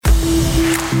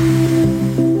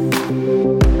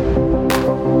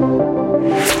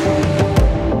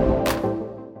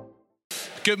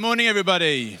Good morning,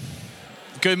 everybody.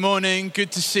 Good morning.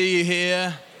 Good to see you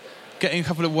here. Getting a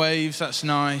couple of waves, that's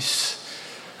nice.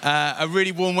 A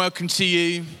really warm welcome to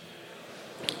you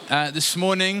this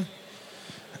morning.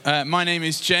 My name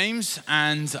is James,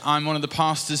 and I'm one of the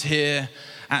pastors here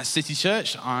at City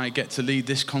Church. I get to lead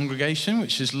this congregation,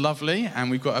 which is lovely, and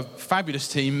we've got a fabulous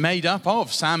team made up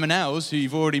of Sam and Els, who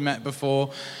you've already met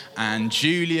before, and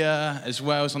Julia as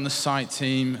well is on the site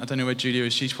team. I don't know where Julia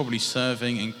is. She's probably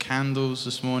serving in candles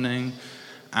this morning.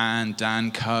 And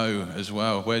Dan Coe as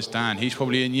well. Where's Dan? He's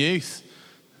probably in youth.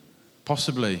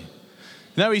 Possibly.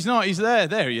 No, he's not. He's there.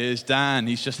 There he is, Dan.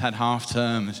 He's just had half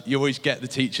term. You always get the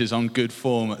teachers on good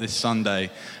form at this Sunday,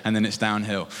 and then it's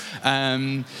downhill.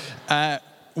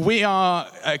 We are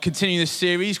continuing this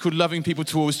series called Loving People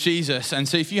Towards Jesus. And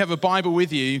so if you have a Bible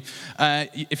with you,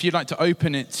 if you'd like to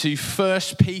open it to 1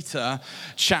 Peter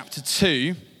chapter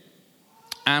 2,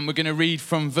 and we're going to read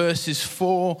from verses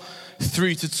 4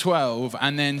 through to 12.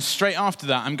 And then straight after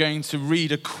that, I'm going to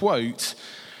read a quote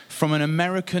from an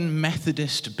American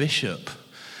Methodist bishop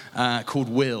called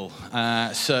Will.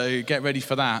 So get ready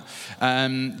for that.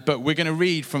 But we're going to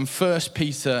read from 1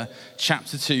 Peter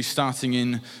chapter 2, starting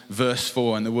in verse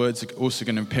 4. And the words are also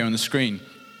going to appear on the screen.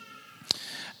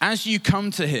 As you come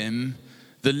to him,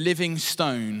 the living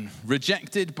stone,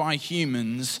 rejected by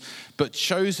humans, but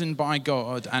chosen by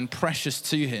God and precious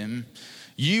to him,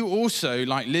 you also,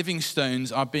 like living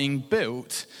stones, are being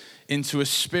built into a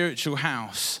spiritual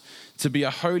house to be a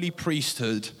holy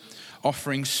priesthood,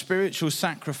 offering spiritual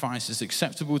sacrifices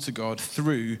acceptable to God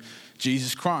through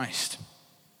Jesus Christ.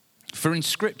 For in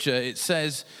Scripture it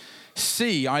says,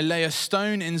 "See, I lay a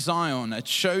stone in Zion, a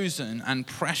chosen and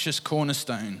precious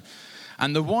cornerstone,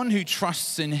 and the one who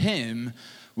trusts in him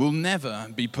will never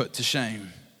be put to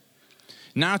shame."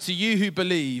 Now to you who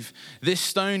believe, this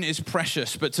stone is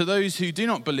precious, but to those who do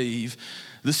not believe,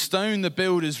 the stone the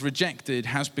builders rejected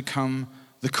has become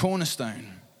the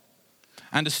cornerstone,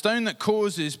 and a stone that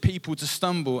causes people to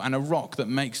stumble, and a rock that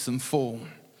makes them fall.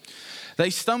 They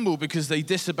stumble because they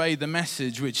disobeyed the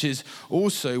message, which is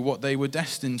also what they were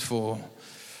destined for.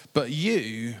 But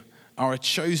you are a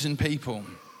chosen people,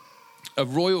 a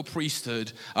royal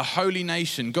priesthood, a holy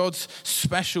nation, God's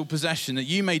special possession, that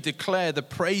you may declare the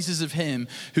praises of him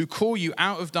who called you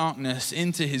out of darkness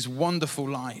into his wonderful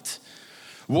light.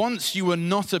 Once you were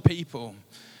not a people,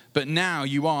 but now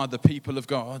you are the people of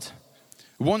God.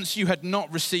 Once you had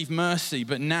not received mercy,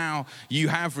 but now you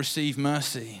have received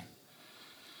mercy.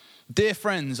 Dear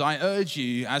friends, I urge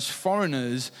you as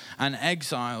foreigners and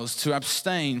exiles to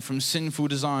abstain from sinful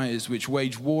desires which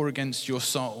wage war against your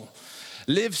soul.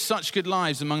 Live such good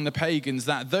lives among the pagans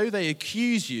that though they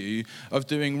accuse you of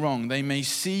doing wrong, they may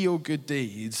see your good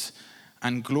deeds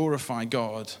and glorify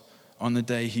God on the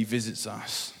day he visits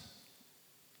us.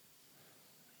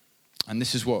 And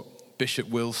this is what Bishop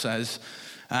Will says.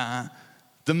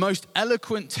 The most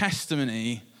eloquent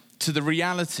testimony to the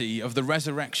reality of the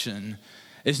resurrection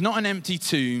is not an empty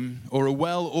tomb or a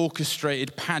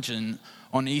well-orchestrated pageant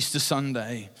on Easter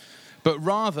Sunday, but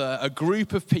rather a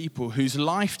group of people whose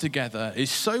life together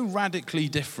is so radically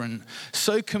different,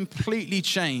 so completely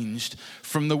changed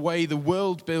from the way the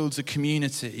world builds a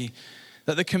community,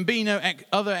 that there can be no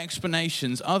other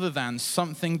explanations other than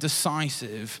something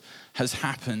decisive has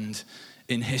happened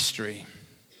in history.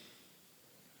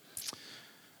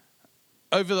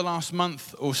 Over the last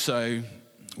month or so,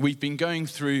 we've been going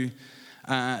through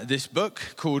this book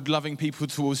called Loving People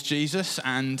Towards Jesus,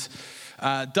 and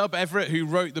Dub Everett, who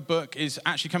wrote the book, is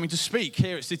actually coming to speak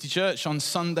here at City Church on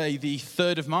Sunday the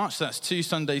 3rd of March, so that's 2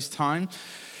 Sundays' time.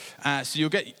 So you'll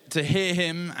get to hear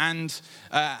him, and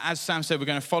as Sam said, we're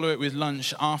going to follow it with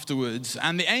lunch afterwards.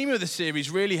 And the aim of the series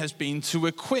really has been to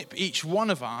equip each one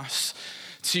of us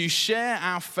to share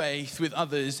our faith with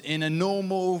others in a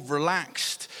normal,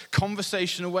 relaxed,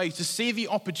 conversational way, to see the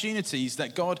opportunities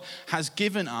that God has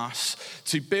given us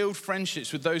to build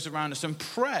friendships with those around us, and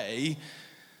pray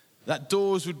that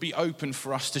doors would be open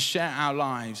for us to share our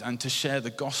lives and to share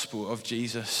the gospel of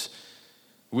Jesus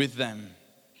with them.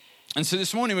 And so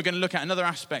this morning we're going to look at another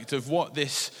aspect of what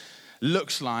this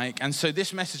looks like. And so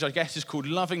this message, I guess, is called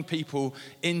Loving People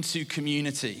into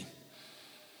Community.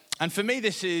 And for me,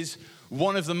 this is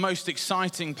one of the most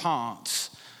exciting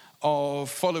parts of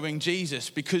following Jesus,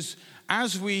 because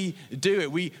as we do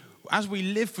it, as we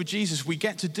live for Jesus, we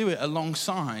get to do it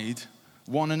alongside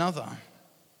one another.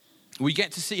 We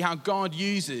get to see how God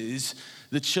uses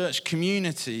the church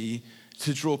community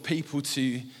to draw people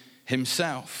to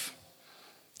himself.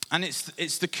 And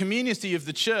it's the community of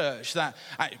the church that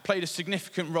played a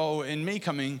significant role in me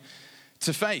coming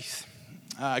to faith.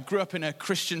 I grew up in a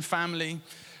Christian family.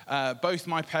 both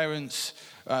my parents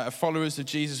followers of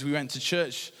Jesus. We went to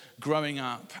church growing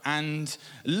up. And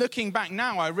looking back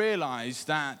now, I realized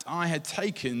that I had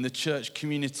taken the church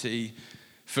community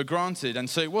for granted. And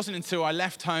so it wasn't until I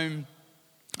left home,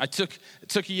 I took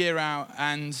a year out,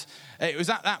 and it was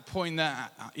at that point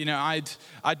that,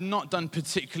 I'd not done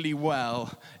particularly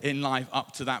well in life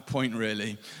up to that point,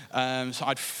 really. So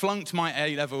I'd flunked my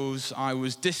A-levels. I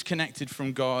was disconnected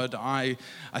from God. I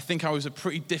think I was a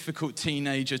pretty difficult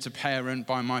teenager to parent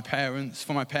for my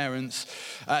parents.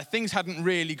 Things hadn't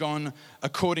really gone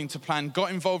according to plan. Got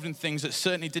involved in things that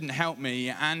certainly didn't help me,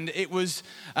 and it was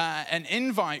an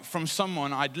invite from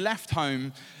someone. I'd left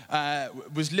home,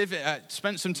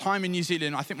 spent some time in New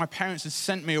Zealand. I think my parents had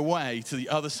sent me away to the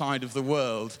other side of the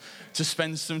world to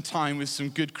spend some time with some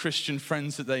good Christian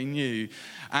friends that they knew.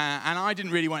 And I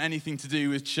didn't really want anything to do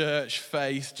with church,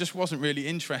 faith, just wasn't really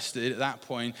interested at that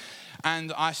point.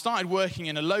 And I started working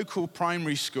in a local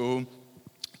primary school,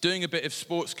 doing a bit of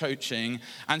sports coaching,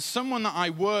 and someone that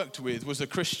I worked with was a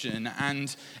Christian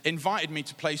and invited me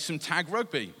to play some tag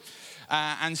rugby.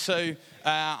 And so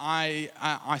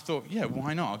I thought, yeah,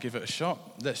 why not? I'll give it a shot.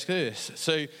 Let's do this.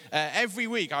 So every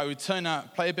week I would turn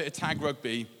up, play a bit of tag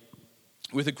rugby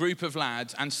with a group of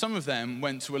lads, and some of them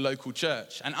went to a local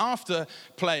church. And after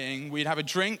playing, we'd have a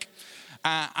drink,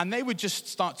 and they would just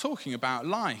start talking about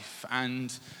life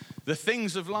and the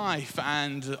things of life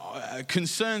and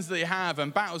concerns that they have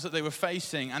and battles that they were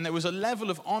facing. And there was a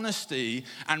level of honesty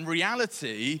and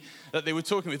reality that they were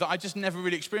talking with that I just never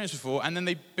really experienced before. And then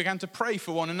they began to pray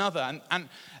for one another.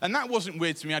 And that wasn't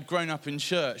weird to me. I'd grown up in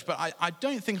church, but I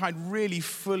don't think I'd really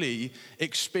fully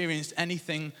experienced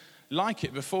anything like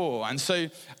it before. And so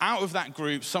out of that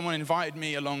group, someone invited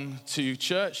me along to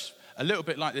church, a little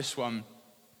bit like this one.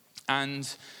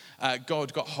 And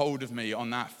God got hold of me on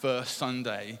that first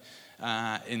Sunday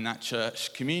in that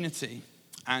church community.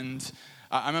 And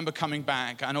I remember coming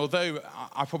back, and although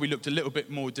I probably looked a little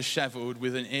bit more disheveled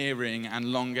with an earring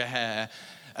and longer hair,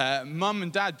 Mum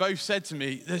and Dad both said to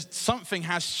me, something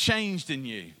has changed in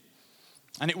you.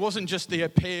 And it wasn't just the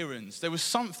appearance. There was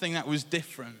something that was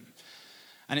different.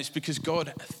 And it's because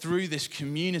God, through this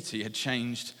community, had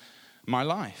changed my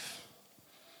life.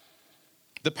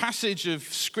 The passage of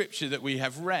scripture that we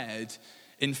have read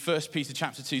in 1 Peter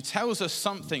chapter 2 tells us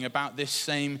something about this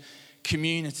same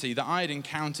community that I had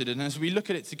encountered. And as we look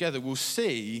at it together, we'll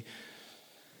see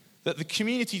that the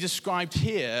community described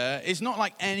here is not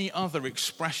like any other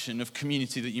expression of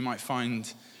community that you might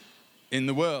find in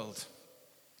the world.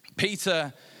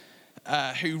 Peter,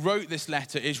 who wrote this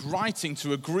letter, is writing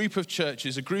to a group of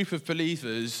churches, a group of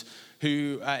believers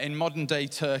who in modern day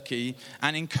Turkey,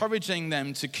 and encouraging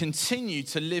them to continue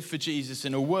to live for Jesus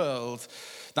in a world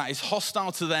that is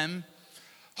hostile to them,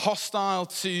 hostile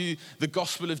to the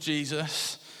gospel of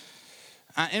Jesus,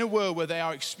 and in a world where they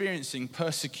are experiencing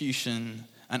persecution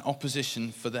and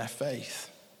opposition for their faith.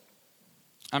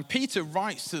 And Peter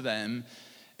writes to them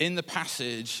in the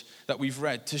passage that we've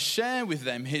read to share with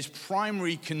them his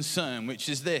primary concern, which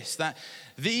is this, that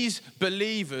these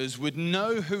believers would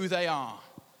know who they are,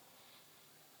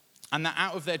 and that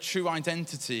out of their true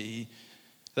identity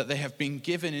that they have been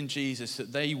given in Jesus,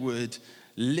 that they would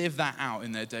live that out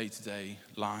in their day-to-day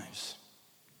lives.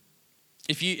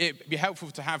 It'd be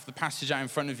helpful to have the passage out in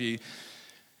front of you.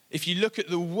 If you look at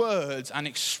the words and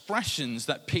expressions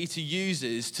that Peter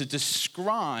uses to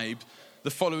describe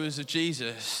the followers of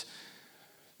Jesus,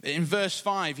 in verse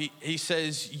 5, he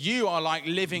says, "You are like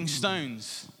living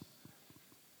stones."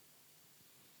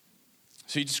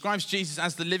 So he describes Jesus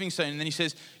as the living stone, and then he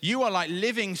says, "You are like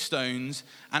living stones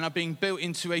and are being built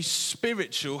into a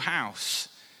spiritual house,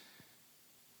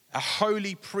 a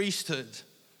holy priesthood."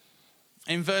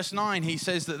 In verse 9, he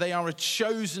says that they are a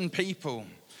chosen people,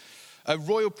 a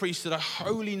royal priesthood, a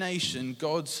holy nation,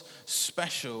 God's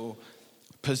special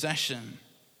possession.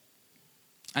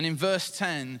 And in verse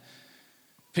 10,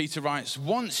 Peter writes,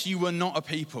 "Once you were not a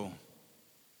people,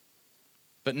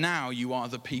 but now you are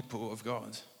the people of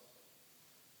God."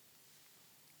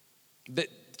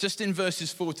 Just in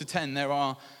verses 4 to 10, there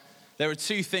are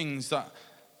two things that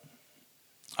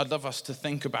I'd love us to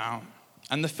think about.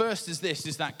 And the first is this,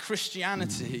 is that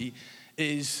Christianity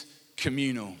is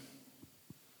communal.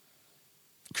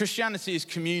 Christianity is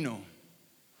communal.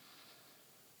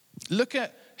 Look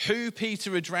at who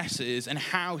Peter addresses and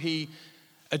how he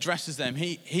addresses them.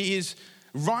 He is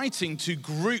writing to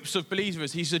groups of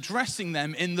believers. He's addressing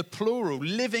them in the plural,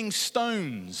 living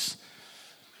stones,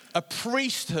 a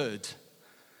priesthood,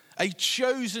 a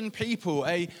chosen people,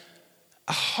 a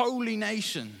holy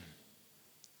nation,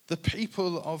 the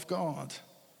people of God.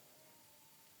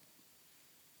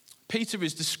 Peter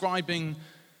is describing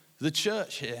the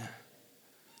church here,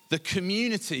 the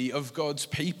community of God's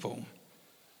people.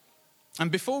 And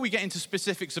before we get into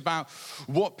specifics about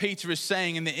what Peter is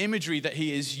saying and the imagery that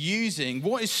he is using,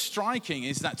 what is striking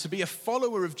is that to be a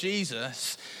follower of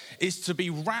Jesus is to be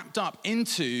wrapped up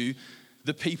into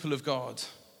the people of God,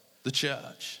 the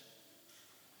church.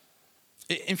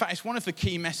 In fact, it's one of the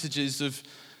key messages of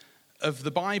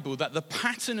the Bible that the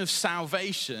pattern of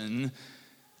salvation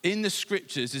in the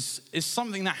scriptures is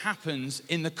something that happens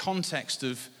in the context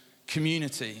of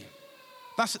community.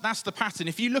 That's the pattern.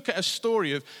 If you look at a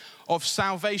story of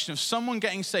salvation, of someone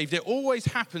getting saved, it always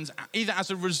happens either as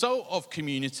a result of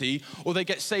community or they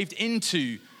get saved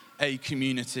into a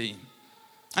community.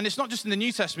 And it's not just in the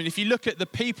New Testament. If you look at the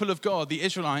people of God, the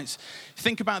Israelites,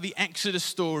 think about the Exodus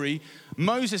story.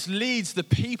 Moses leads the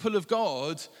people of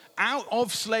God out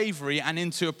of slavery and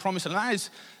into a promised land.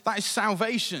 That is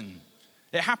salvation.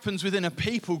 It happens within a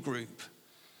people group.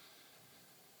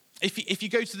 If you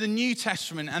go to the New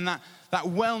Testament and that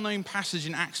well-known passage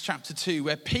in Acts chapter 2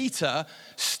 where Peter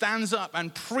stands up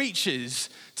and preaches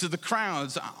to the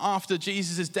crowds after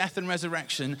Jesus' death and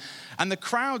resurrection, and the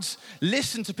crowds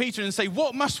listen to Peter and say,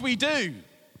 "What must we do?"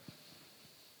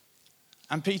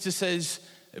 And Peter says,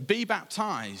 "Be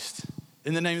baptized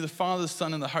in the name of the Father, the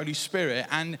Son, and the Holy Spirit."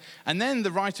 And then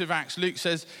the writer of Acts, Luke,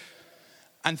 says,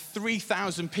 and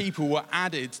 3,000 people were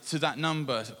added to that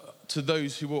number, to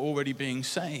those who were already being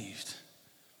saved.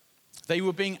 They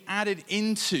were being added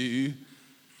into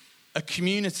a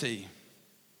community.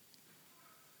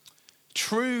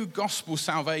 True gospel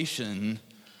salvation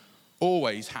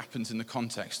always happens in the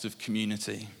context of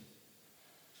community.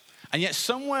 And yet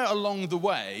somewhere along the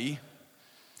way,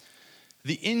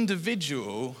 the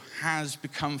individual has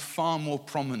become far more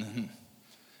prominent,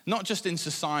 not just in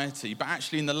society, but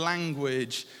actually in the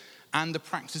language and the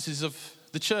practices of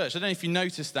the church. I don't know if you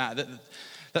noticed that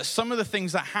some of the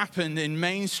things that happen in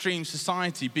mainstream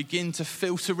society begin to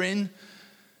filter in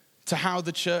to how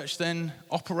the church then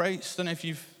operates. I don't know if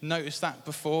you've noticed that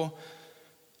before.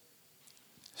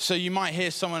 So you might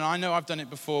hear someone, I know I've done it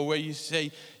before, where you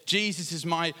say, "Jesus is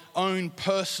my own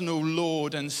personal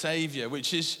Lord and Savior,"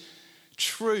 which is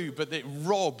true, but it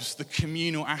robs the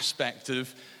communal aspect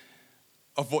of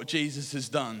what Jesus has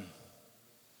done.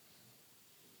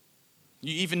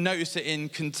 You even notice it in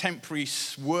contemporary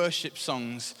worship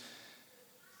songs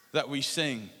that we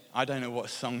sing. I don't know what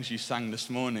songs you sang this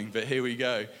morning, but here we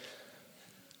go.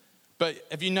 But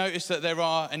have you noticed that there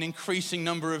are an increasing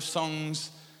number of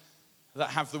songs that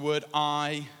have the word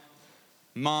I,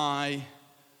 my,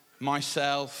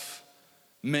 myself,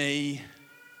 me?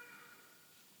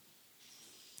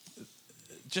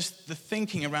 Just the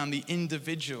thinking around the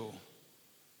individual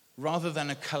rather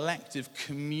than a collective,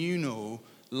 communal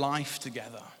life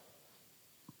together.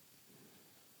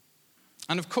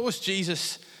 And of course,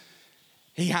 Jesus,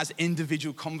 he has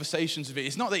individual conversations with it.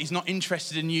 It's not that he's not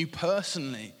interested in you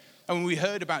personally. And we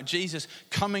heard about Jesus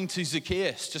coming to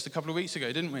Zacchaeus just a couple of weeks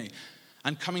ago, didn't we?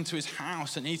 And coming to his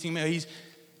house and eating meal.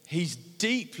 He's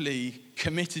deeply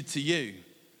committed to you.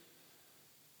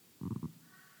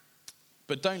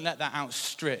 But don't let that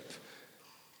outstrip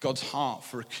God's heart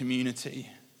for a community,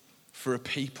 for a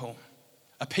people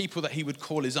that he would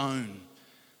call his own.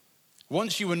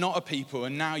 Once you were not a people,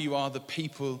 and now you are the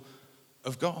people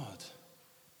of God.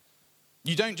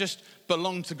 You don't just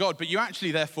belong to God, but you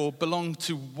actually therefore belong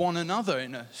to one another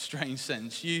in a strange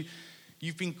sense.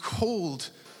 You've been called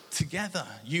together,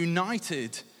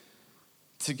 united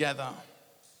together.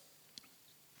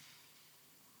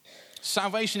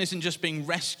 Salvation isn't just being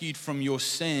rescued from your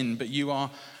sin, but you are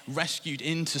rescued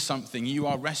into something. You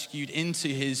are rescued into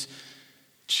his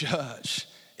church,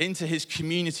 into his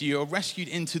community. You are rescued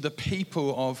into the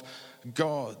people of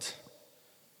God.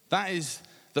 That is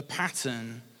the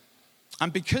pattern.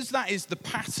 And because that is the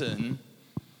pattern,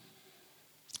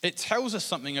 it tells us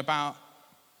something about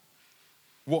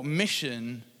what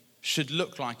mission should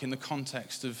look like in the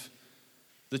context of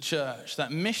the church.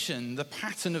 That mission, the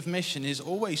pattern of mission, is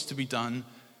always to be done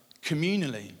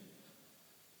communally.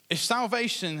 If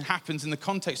salvation happens in the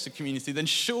context of community, then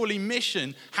surely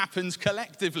mission happens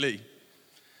collectively.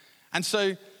 And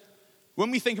so when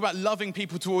we think about loving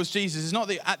people towards Jesus, it's not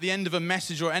that at the end of a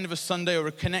message or end of a Sunday or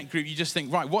a connect group, you just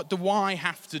think, right, what do I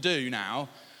have to do now?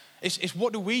 It's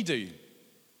what do we do?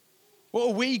 What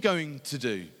are we going to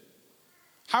do?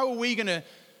 How are we going to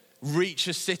reach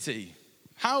a city?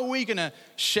 How are we going to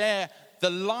share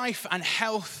the life and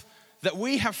health that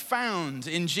we have found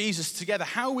in Jesus together?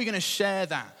 How are we going to share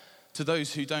that to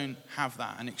those who don't have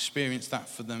that and experience that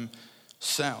for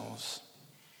themselves?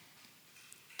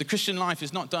 The Christian life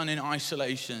is not done in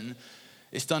isolation,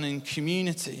 it's done in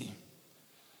community.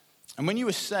 And when you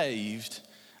were saved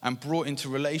and brought into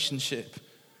relationship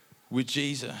with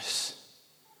Jesus,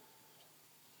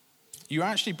 you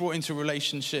actually brought into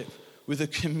relationship with a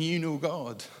communal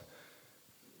God.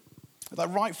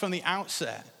 Like right from the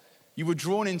outset, you were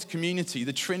drawn into community,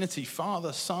 the Trinity,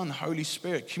 Father, Son, Holy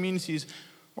Spirit. Community is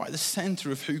right at the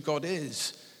center of who God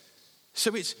is.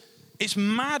 So it's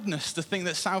madness to think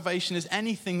that salvation is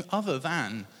anything other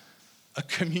than a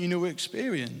communal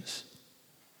experience.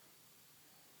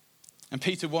 And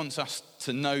Peter wants us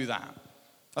to know that.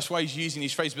 That's why he's using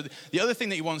these phrases. But the other thing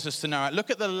that he wants us to know, look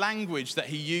at the language that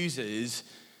he uses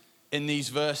in these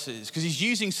verses, because he's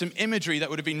using some imagery that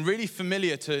would have been really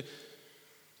familiar to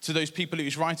those people he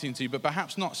was writing to, but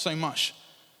perhaps not so much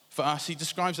for us. He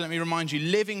describes, let me remind you,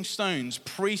 living stones,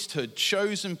 priesthood,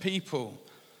 chosen people,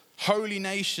 holy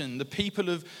nation, the people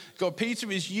of God.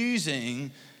 Peter is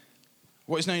using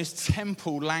what is known as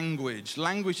temple language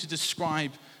to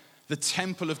describe the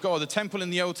temple of God. The temple in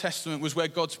the Old Testament was where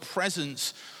God's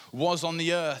presence was on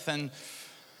the earth, and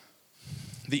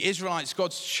the Israelites,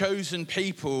 God's chosen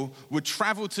people, would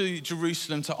travel to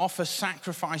Jerusalem to offer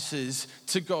sacrifices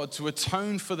to God to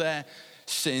atone for their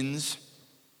sins.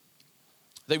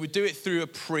 They would do it through a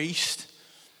priest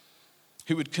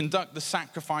who would conduct the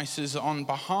sacrifices on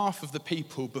behalf of the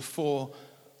people before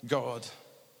God.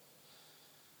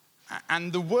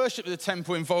 And the worship of the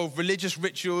temple involved religious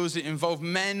rituals. It involved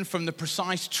men from the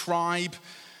precise tribe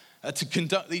to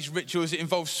conduct these rituals. It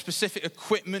involved specific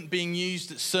equipment being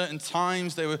used at certain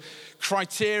times. There were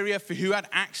criteria for who had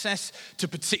access to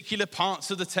particular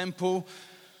parts of the temple.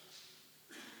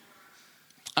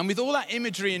 And with all that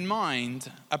imagery in mind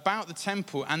about the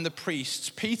temple and the priests,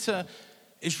 Peter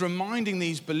is reminding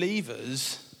these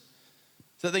believers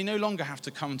that they no longer have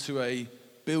to come to a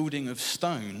building of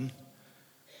stone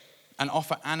and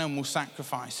offer animal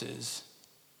sacrifices,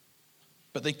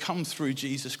 but they come through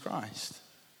Jesus Christ.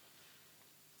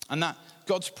 And that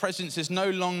God's presence is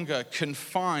no longer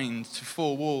confined to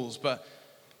four walls, but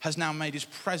has now made his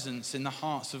presence in the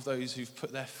hearts of those who've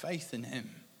put their faith in him.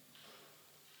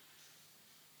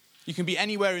 You can be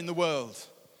anywhere in the world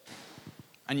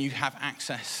and you have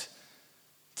access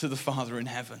to the Father in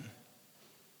heaven.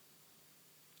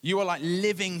 You are like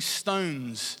living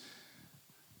stones,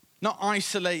 not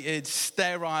isolated,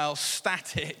 sterile,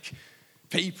 static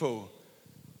people,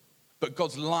 but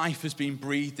God's life has been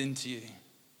breathed into you.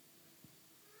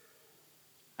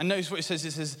 And notice what it says.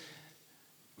 It says,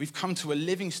 we've come to a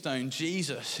living stone,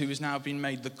 Jesus, who has now been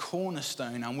made the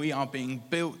cornerstone, and we are being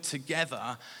built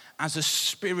together as a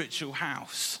spiritual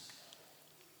house.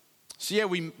 So yeah,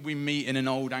 we meet in an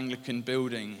old Anglican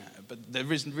building, but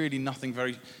there isn't really nothing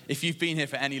if you've been here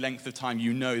for any length of time,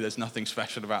 you know there's nothing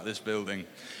special about this building.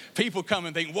 People come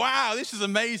and think, wow, this is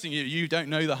amazing. You don't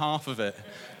know the half of it.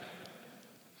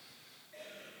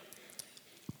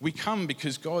 We come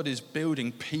because God is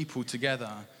building people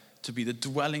together to be the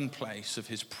dwelling place of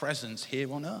his presence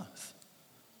here on earth.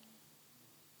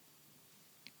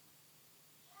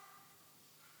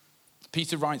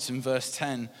 Peter writes in verse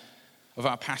 10 of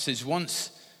our passage,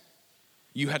 once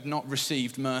you had not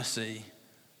received mercy,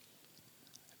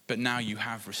 but now you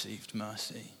have received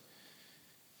mercy.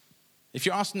 If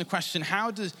you're asking the question,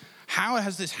 how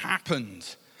has this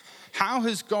happened? How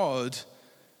has God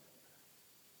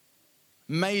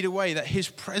made a way that his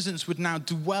presence would now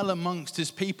dwell amongst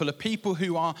his people, a people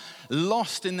who are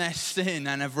lost in their sin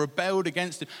and have rebelled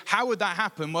against him? How would that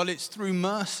happen? Well, it's through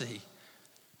mercy.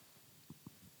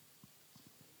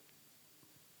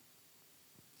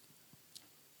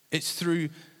 It's through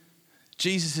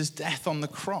Jesus' death on the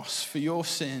cross for your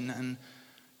sin and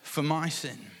for my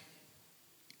sin.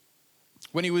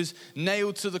 When he was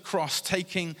nailed to the cross,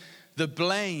 taking the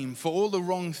blame for all the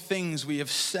wrong things we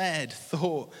have said,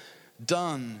 thought,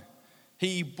 done,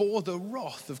 he bore the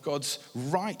wrath of God's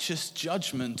righteous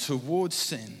judgment towards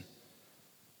sin.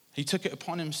 He took it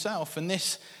upon himself. And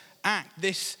this act,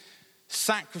 this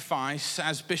sacrifice,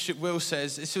 as Bishop Will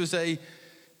says, this was a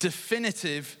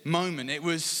definitive moment. It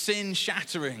was sin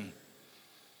shattering.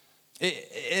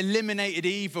 It eliminated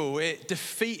evil. It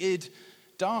defeated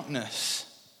darkness.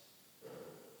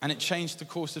 And it changed the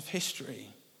course of history.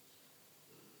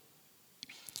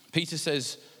 Peter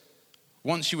says,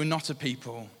 once you were not a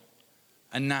people,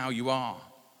 and now you are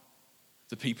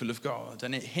the people of God.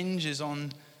 And it hinges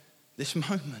on this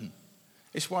moment.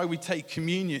 It's why we take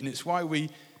communion. It's why we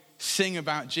sing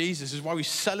about Jesus. It's why we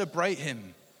celebrate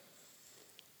him.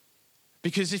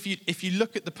 Because if you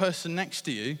look at the person next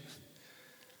to you,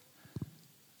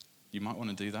 you might want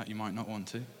to do that, you might not want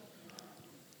to.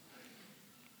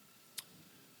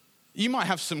 You might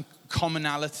have some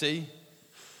commonality.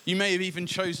 You may have even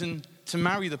chosen to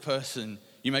marry the person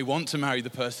You may want to marry the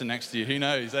person next to you. Who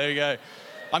knows? There you go.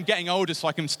 I'm getting older, so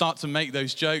I can start to make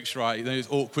those jokes, right? Those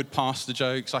awkward pastor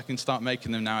jokes. I can start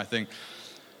making them now, I think.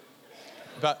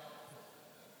 But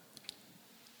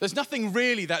there's nothing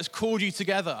really that's called you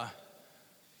together.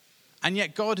 And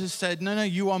yet God has said, no,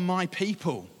 you are my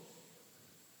people.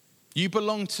 You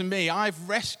belong to me. I've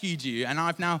rescued you, and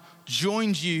I've now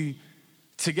joined you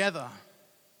together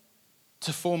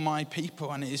to form my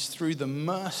people. And it is through the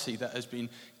mercy that has been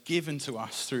given to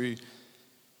us through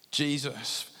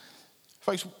Jesus.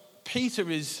 Folks,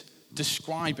 Peter is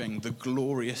describing the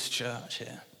glorious church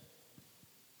here.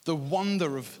 The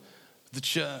wonder of the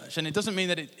church. And it doesn't mean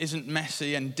that it isn't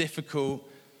messy and difficult,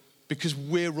 because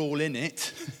we're all in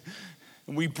it.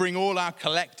 And we bring all our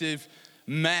collective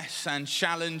mess and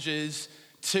challenges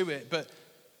to it. But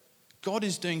God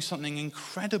is doing something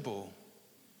incredible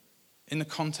in the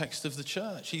context of the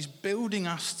church. He's building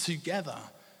us together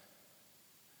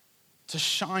to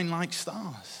shine like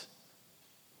stars.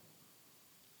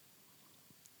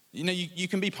 You know, you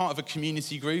can be part of a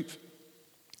community group,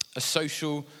 a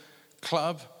social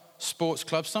club, sports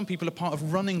club. Some people are part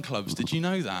of running clubs. Did you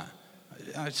know that?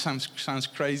 It sounds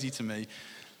crazy to me.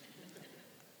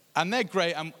 And they're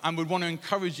great, and would want to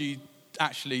encourage you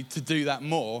actually to do that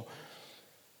more.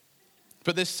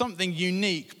 But there's something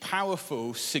unique,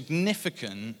 powerful,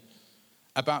 significant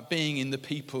about being in the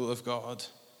people of God.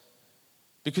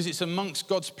 Because it's amongst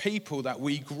God's people that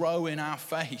we grow in our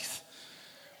faith,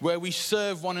 where we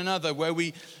serve one another, where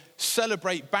we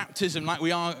celebrate baptism like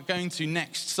we are going to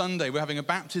next Sunday. We're having a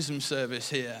baptism service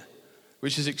here,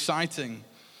 which is exciting.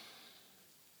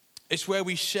 It's where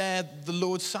we share the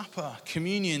Lord's Supper,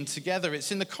 communion together.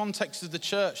 It's in the context of the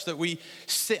church that we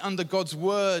sit under God's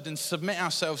word and submit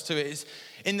ourselves to it. It's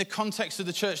in the context of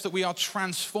the church that we are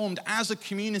transformed as a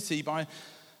community by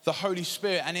the Holy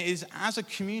Spirit. And it is as a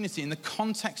community, in the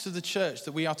context of the church,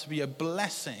 that we are to be a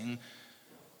blessing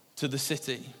to the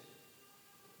city.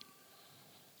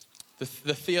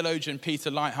 The theologian Peter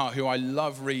Leithart, who I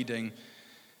love reading,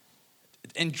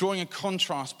 in drawing a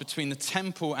contrast between the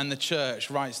temple and the church,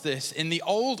 writes this: in the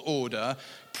old order,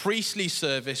 priestly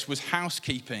service was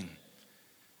housekeeping.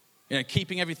 You know,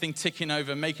 keeping everything ticking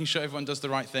over, making sure everyone does the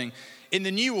right thing. In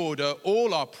the new order,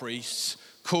 all our priests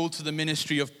called to the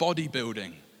ministry of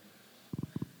bodybuilding.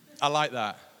 I like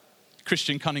that.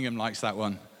 Christian Cunningham likes that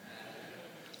one.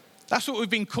 That's what we've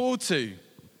been called to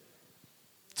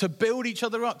build each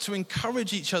other up, to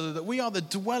encourage each other, that we are the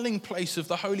dwelling place of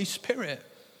the Holy Spirit.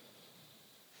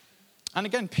 And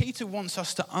again, Peter wants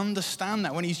us to understand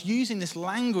that. When he's using this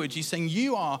language, he's saying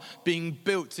you are being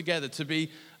built together to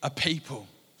be a people,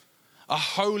 a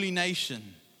holy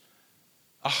nation,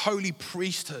 a holy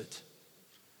priesthood,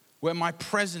 where my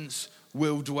presence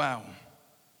will dwell.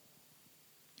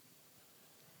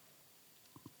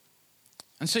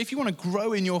 And so if you want to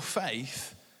grow in your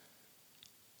faith,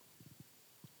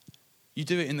 you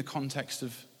do it in the context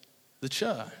of the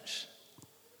church.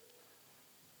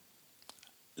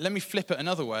 Let me flip it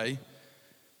another way.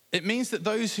 It means that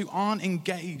those who aren't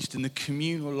engaged in the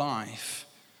communal life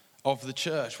of the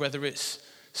church, whether it's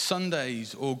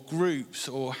Sundays or groups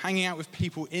or hanging out with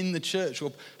people in the church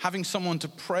or having someone to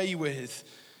pray with,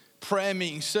 prayer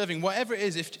meetings, serving, whatever it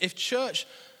is, if church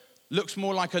looks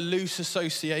more like a loose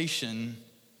association,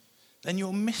 then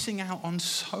you're missing out on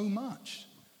so much.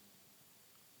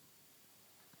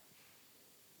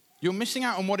 You're missing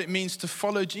out on what it means to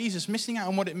follow Jesus, missing out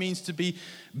on what it means to be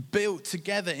built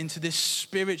together into this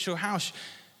spiritual house.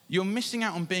 You're missing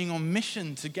out on being on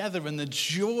mission together and the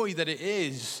joy that it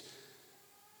is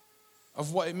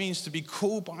of what it means to be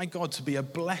called by God to be a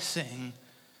blessing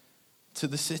to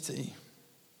the city.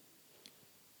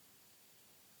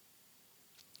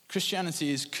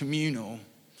 Christianity is communal,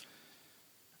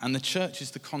 and the church is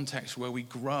the context where we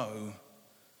grow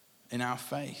in our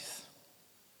faith.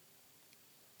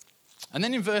 And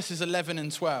then in verses 11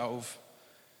 and 12,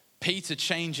 Peter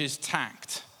changes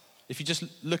tact. If you just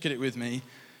look at it with me.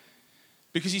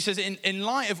 Because he says, in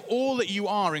light of all that you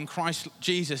are in Christ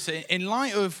Jesus, in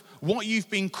light of what you've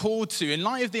been called to, in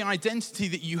light of the identity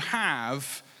that you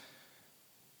have,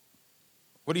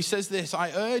 what he says this: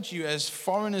 I urge you as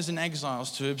foreigners and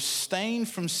exiles to abstain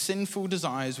from sinful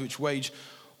desires which wage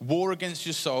war against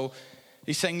your soul.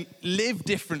 He's saying, live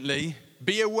differently.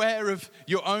 Be aware of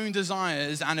your own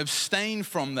desires and abstain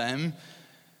from them.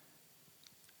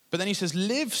 But then he says,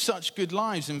 live such good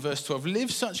lives in verse 12.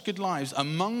 Live such good lives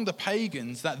among the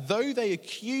pagans that though they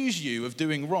accuse you of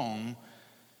doing wrong,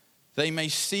 they may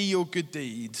see your good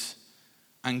deeds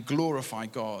and glorify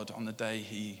God on the day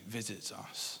he visits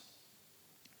us.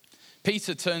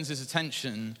 Peter turns his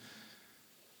attention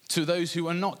to those who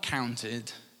are not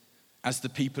counted as the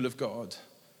people of God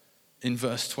in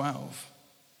verse 12.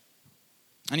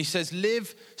 And he says,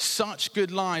 live such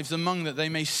good lives among that they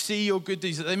may see your good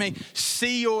deeds, that they may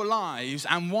see your lives,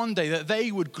 and one day that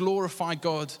they would glorify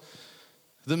God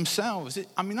themselves.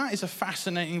 That is a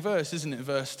fascinating verse, isn't it?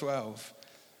 Verse 12.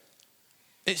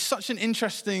 It's such an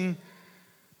interesting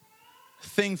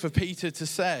thing for Peter to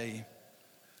say,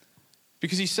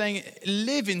 because he's saying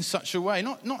live in such a way,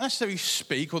 not necessarily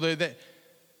speak, although that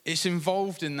it's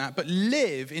involved in that, but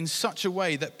live in such a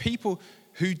way that people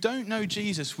who don't know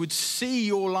Jesus would see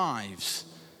your lives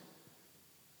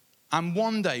and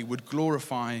one day would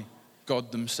glorify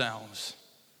God themselves.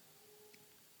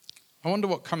 I wonder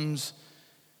what comes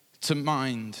to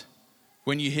mind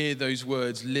when you hear those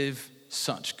words, live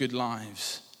such good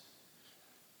lives.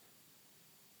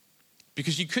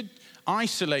 Because you could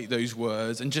isolate those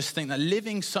words and just think that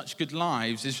living such good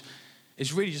lives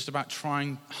is really just about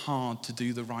trying hard to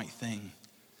do the right thing.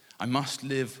 I must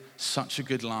live such a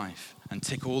good life and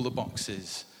tick all the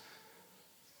boxes.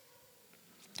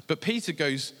 But Peter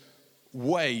goes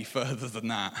way further than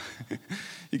that.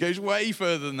 He goes way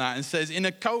further than that and says, in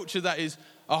a culture that is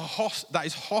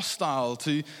hostile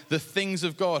to the things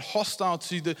of God, hostile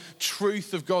to the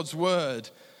truth of God's word,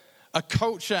 a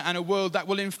culture and a world that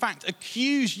will in fact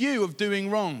accuse you of doing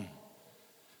wrong.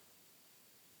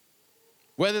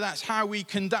 Whether that's how we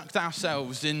conduct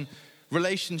ourselves in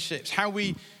relationships, how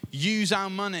we use our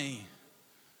money,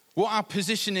 what our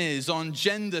position is on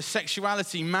gender,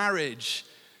 sexuality, marriage,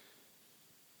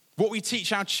 what we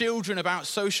teach our children about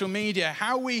social media,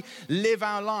 how we live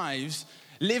our lives,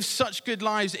 live such good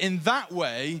lives in that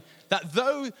way that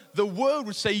though the world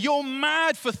would say, you're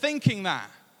mad for thinking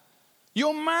that,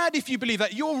 you're mad if you believe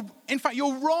that,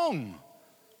 you're wrong.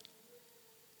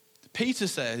 Peter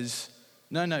says,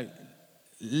 no,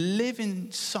 live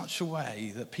in such a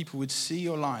way that people would see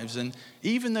your lives, and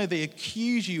even though they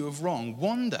accuse you of wrong,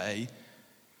 one day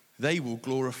they will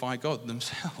glorify God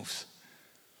themselves.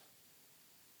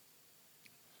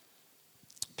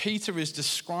 Peter is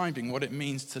describing what it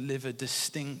means to live a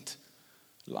distinct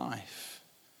life.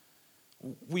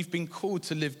 We've been called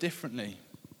to live differently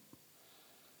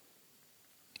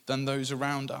than those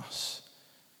around us.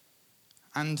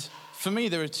 And for me,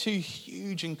 there are two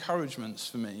huge encouragements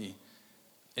for me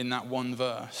in that one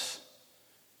verse.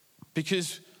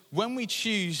 Because when we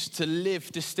choose to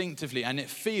live distinctively and it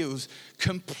feels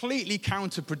completely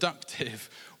counterproductive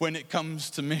when it comes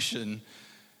to mission,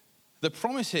 the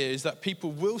promise here is that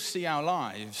people will see our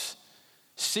lives,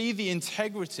 see the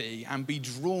integrity, and be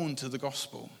drawn to the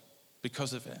gospel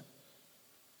because of it.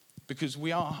 Because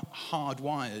we are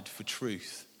hardwired for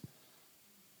truth.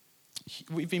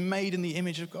 We've been made in the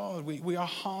image of God. We are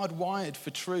hardwired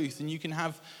for truth, and you can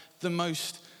have the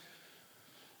most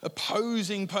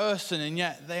opposing person, and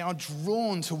yet they are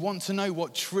drawn to want to know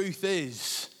what truth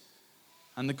is.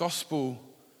 And the gospel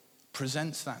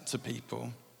presents that to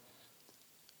people.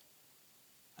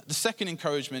 The second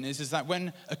encouragement is that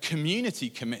when a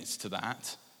community commits to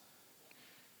that,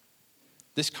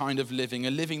 this kind of living,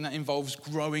 a living that involves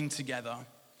growing together,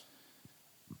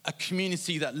 a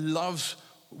community that loves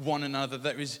one another,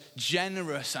 that is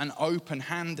generous and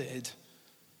open-handed,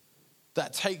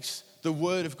 that takes the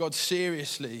word of God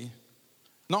seriously,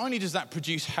 not only does that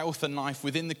produce health and life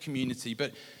within the community,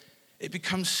 but it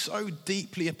becomes so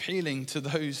deeply appealing to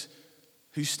those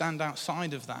who stand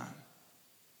outside of that.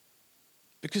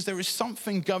 Because there is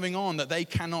something going on that they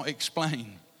cannot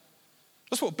explain.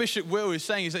 That's what Bishop Will is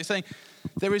saying. He's saying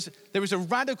there is a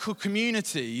radical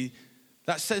community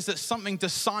that says that something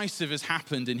decisive has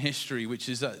happened in history, which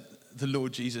is that the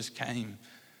Lord Jesus came.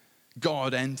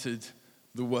 God entered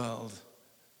the world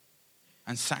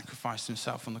and sacrificed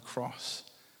himself on the cross.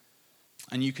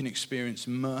 And you can experience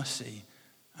mercy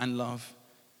and love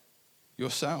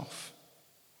yourself.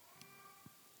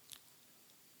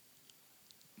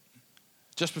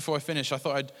 Just before I finish, I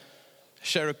thought I'd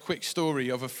share a quick story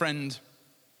of a friend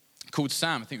called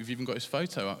Sam. I think we've even got his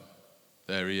photo up.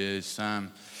 There he is,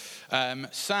 Sam.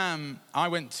 I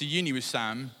went to uni with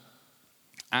Sam,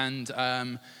 and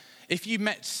if you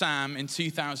met Sam in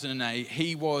 2008,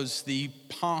 he was the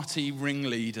party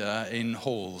ringleader in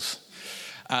halls.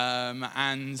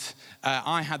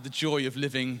 I had the joy of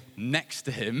living next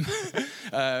to him.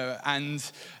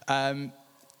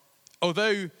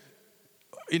 Although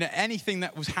anything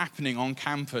that was happening on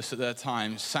campus at that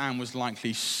time, Sam was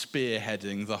likely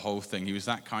spearheading the whole thing. He was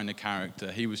that kind of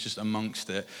character. He was just amongst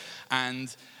it.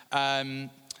 And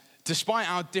despite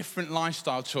our different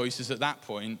lifestyle choices at that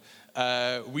point,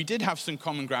 we did have some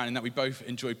common ground in that we both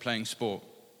enjoyed playing sport.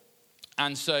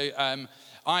 And so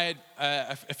I had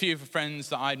a few of the friends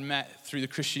that I'd met through the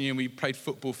Christian Union. We played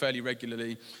football fairly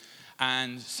regularly.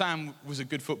 And Sam was a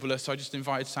good footballer, so I just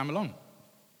invited Sam along.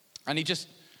 And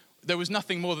there was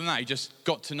nothing more than that. He just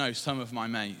got to know some of my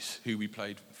mates who we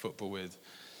played football with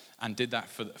and did that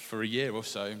for a year or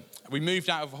so. We moved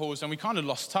out of halls and we kind of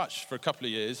lost touch for a couple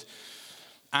of years.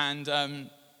 And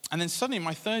then suddenly in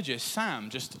my third year,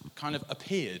 Sam just kind of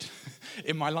appeared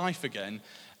in my life again.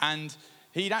 And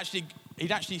he'd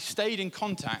actually stayed in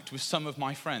contact with some of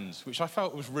my friends, which I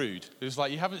felt was rude. It was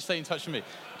like, you haven't stayed in touch with me.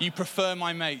 You prefer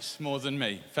my mates more than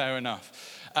me. Fair enough.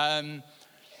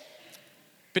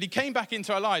 But he came back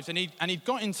into our lives and he'd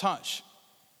got in touch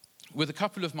with a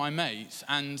couple of my mates,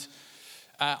 and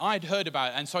I'd heard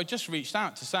about it. And so I just reached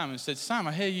out to Sam and said, Sam,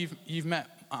 I hear you've met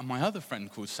my other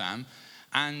friend called Sam,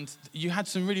 and you had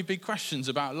some really big questions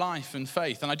about life and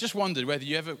faith. And I just wondered whether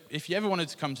if you ever wanted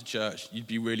to come to church, you'd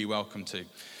be really welcome to.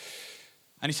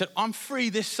 And he said, I'm free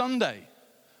this Sunday.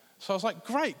 So I was like,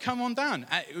 great, come on down.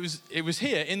 It was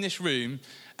here in this room,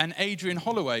 and Adrian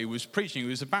Holloway was preaching. It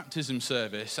was a baptism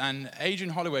service, and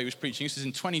Adrian Holloway was preaching. This is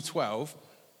in 2012.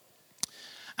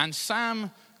 And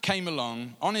Sam came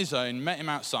along on his own, met him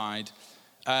outside,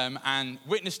 and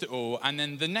witnessed it all. And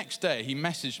then the next day, he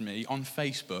messaged me on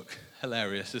Facebook.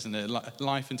 Hilarious, isn't it?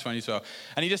 Life in 2012.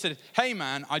 And he just said, hey,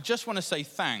 man, I just want to say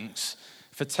thanks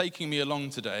for taking me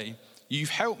along today. You've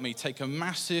helped me take a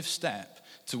massive step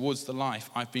towards the life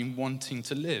I've been wanting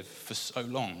to live for so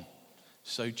long.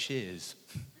 So cheers.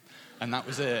 And that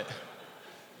was it.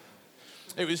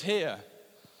 It was here.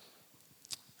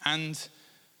 And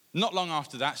not long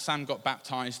after that, Sam got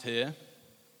baptized here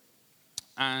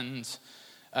and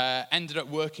ended up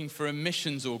working for a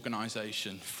missions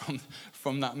organization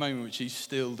from that moment, which he's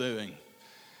still doing.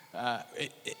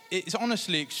 It's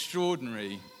honestly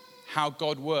extraordinary how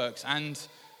God works, and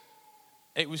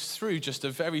it was through just a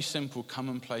very simple come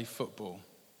and play football.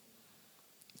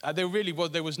 There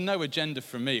was no agenda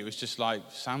from me. It was just like,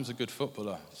 Sam's a good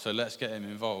footballer, so let's get him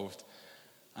involved.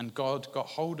 And God got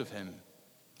hold of him.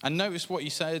 And notice what he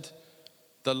said,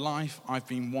 the life I've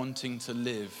been wanting to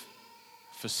live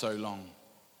for so long.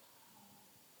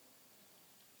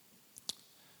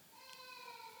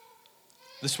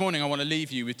 This morning I want to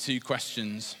leave you with two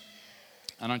questions.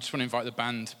 And I just want to invite the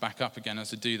band back up again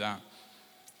as I do that.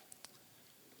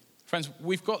 Friends,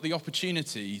 we've got the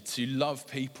opportunity to love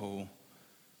people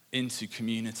into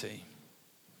community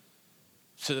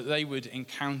so that they would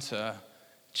encounter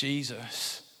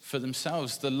Jesus for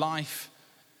themselves, the life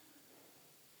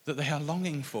that they are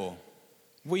longing for.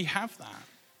 We have that.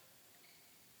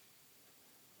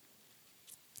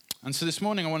 And so this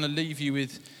morning I want to leave you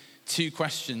with two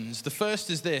questions. The first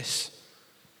is this,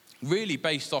 really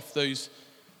based off those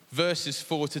verses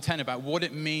 4 to 10 about what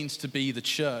it means to be the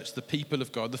church, the people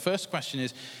of God. The first question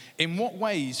is, in what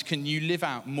ways can you live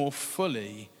out more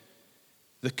fully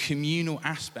the communal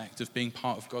aspect of being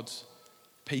part of God's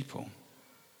people?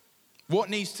 What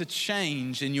needs to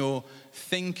change in your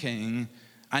thinking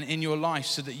and in your life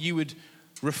so that you would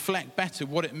reflect better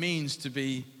what it means to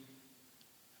be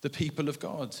the people of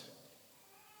God?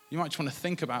 You might just want to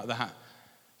think about that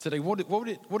today. What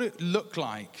would it look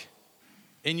like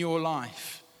in your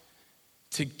life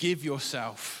to give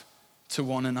yourself to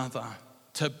one another,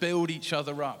 to build each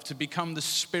other up, to become the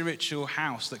spiritual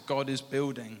house that God is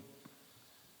building?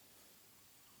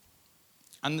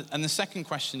 And the second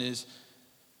question is,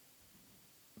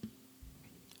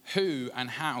 who and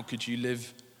how could you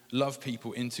love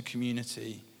people into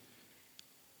community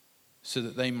so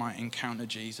that they might encounter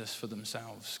Jesus for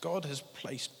themselves? God has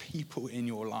placed people in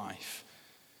your life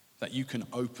that you can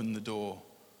open the door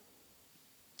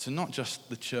to not just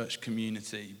the church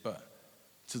community, but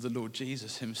to the Lord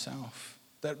Jesus himself.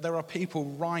 There are people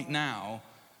right now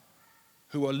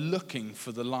who are looking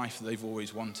for the life that they've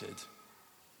always wanted.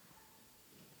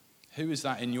 Who is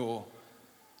that in your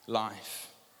life?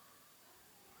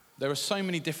 There are so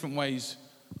many different ways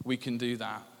we can do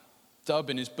that. Dubb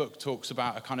in his book talks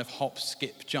about a kind of hop,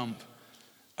 skip, jump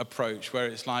approach where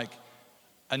it's like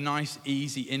a nice,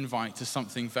 easy invite to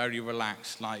something very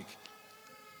relaxed, like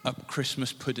a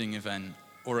Christmas pudding event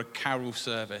or a carol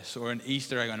service or an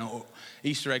Easter egg hunt or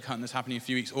Easter egg hunt that's happening in a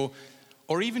few weeks,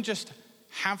 or even just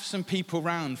have some people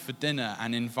round for dinner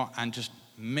and just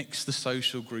mix the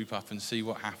social group up and see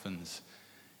what happens.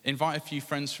 Invite a few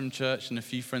friends from church and a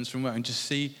few friends from work and just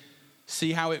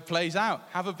see how it plays out.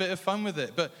 Have a bit of fun with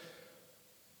it. But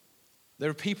there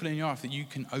are people in your life that you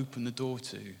can open the door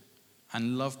to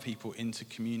and love people into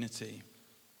community.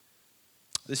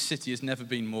 This city has never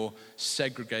been more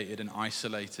segregated and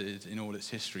isolated in all its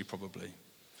history, probably.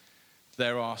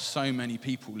 There are so many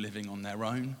people living on their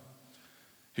own.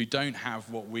 who don't have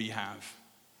what we have.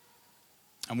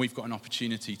 And we've got an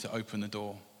opportunity to open the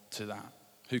door to that.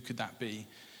 Who could that be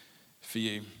for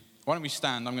you? Why don't we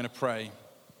stand? I'm going to pray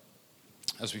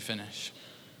as we finish.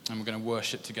 And we're going to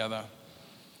worship together.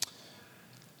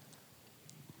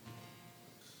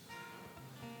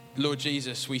 Lord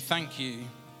Jesus, we thank you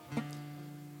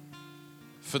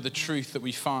for the truth that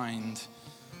we find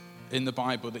in the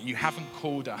Bible, that you haven't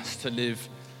called us to live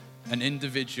an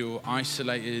individual,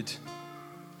 isolated,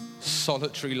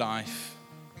 solitary life,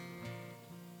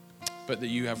 but that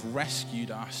you have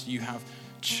rescued us, you have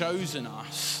chosen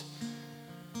us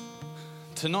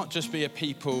to not just be a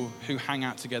people who hang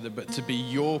out together, but to be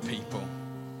your people.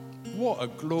 What a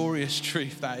glorious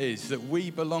truth that is, that we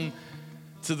belong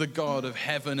to the God of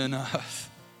heaven and earth.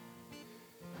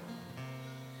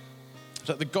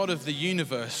 That the God of the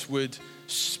universe would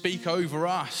speak over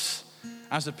us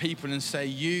as a people and say,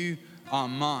 you are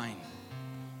mine.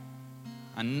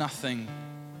 And nothing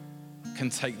can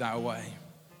take that away.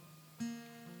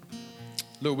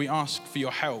 Lord, we ask for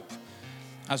your help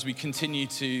as we continue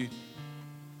to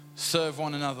serve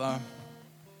one another,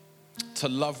 to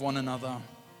love one another,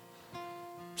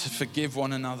 to forgive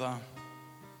one another.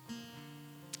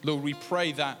 Lord,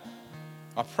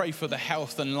 I pray for the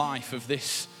health and life of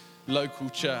this local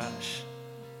church,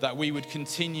 that we would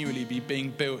continually be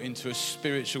being built into a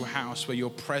spiritual house where your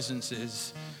presence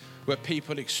is, where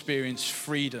people experience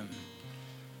freedom,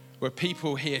 where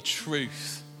people hear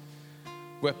truth,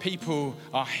 where people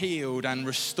are healed and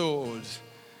restored,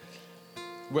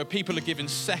 where people are given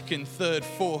second, third,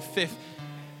 fourth, fifth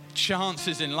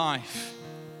chances in life.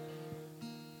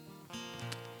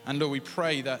 And Lord, we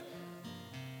pray that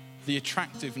the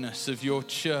attractiveness of your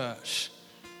church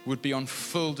would be on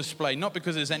full display, not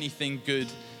because there's anything good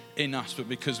in us, but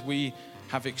because we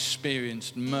have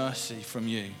experienced mercy from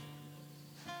you.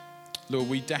 Lord,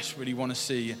 we desperately want to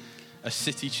see a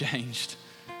city changed,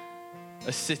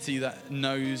 a city that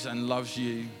knows and loves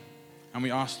you. And we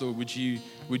ask, Lord, would you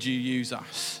use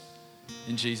us?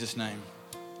 In Jesus' name,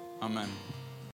 amen.